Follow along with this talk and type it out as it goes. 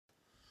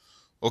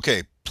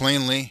Okay,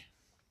 plainly,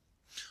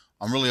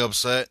 I'm really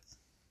upset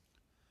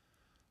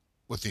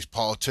with these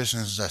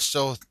politicians that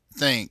still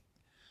think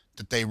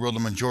that they rule the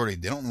majority.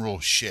 They don't rule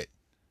shit.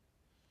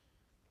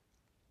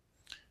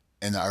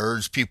 And I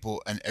urge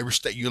people in every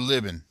state you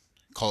live in,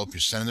 call up your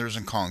senators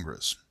in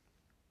Congress.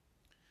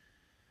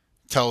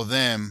 Tell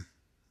them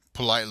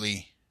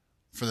politely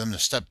for them to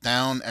step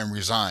down and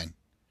resign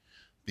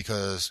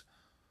because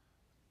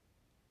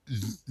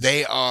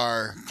they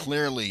are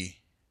clearly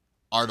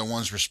are the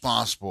ones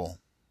responsible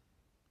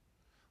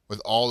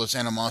with all this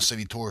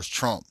animosity towards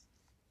Trump.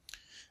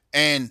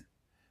 And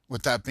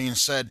with that being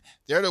said,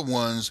 they're the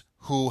ones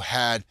who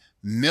had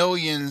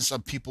millions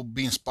of people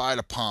being spied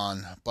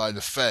upon by the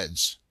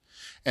feds.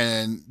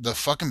 And the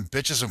fucking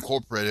Bitches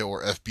Incorporated,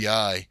 or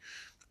FBI,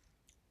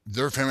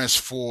 they're famous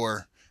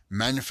for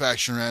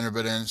manufacturing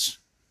evidence,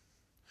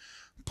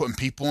 putting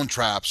people in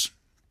traps.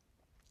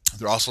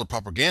 They're also the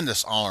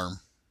propagandist arm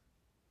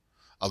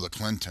of the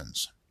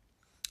Clintons.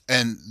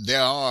 And they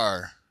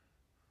are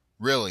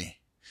really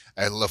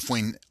a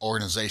left-wing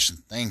organization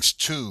thanks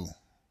to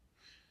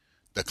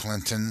the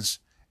Clintons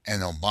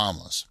and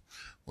Obamas.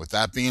 With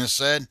that being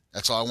said,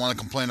 that's all I want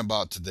to complain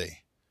about today.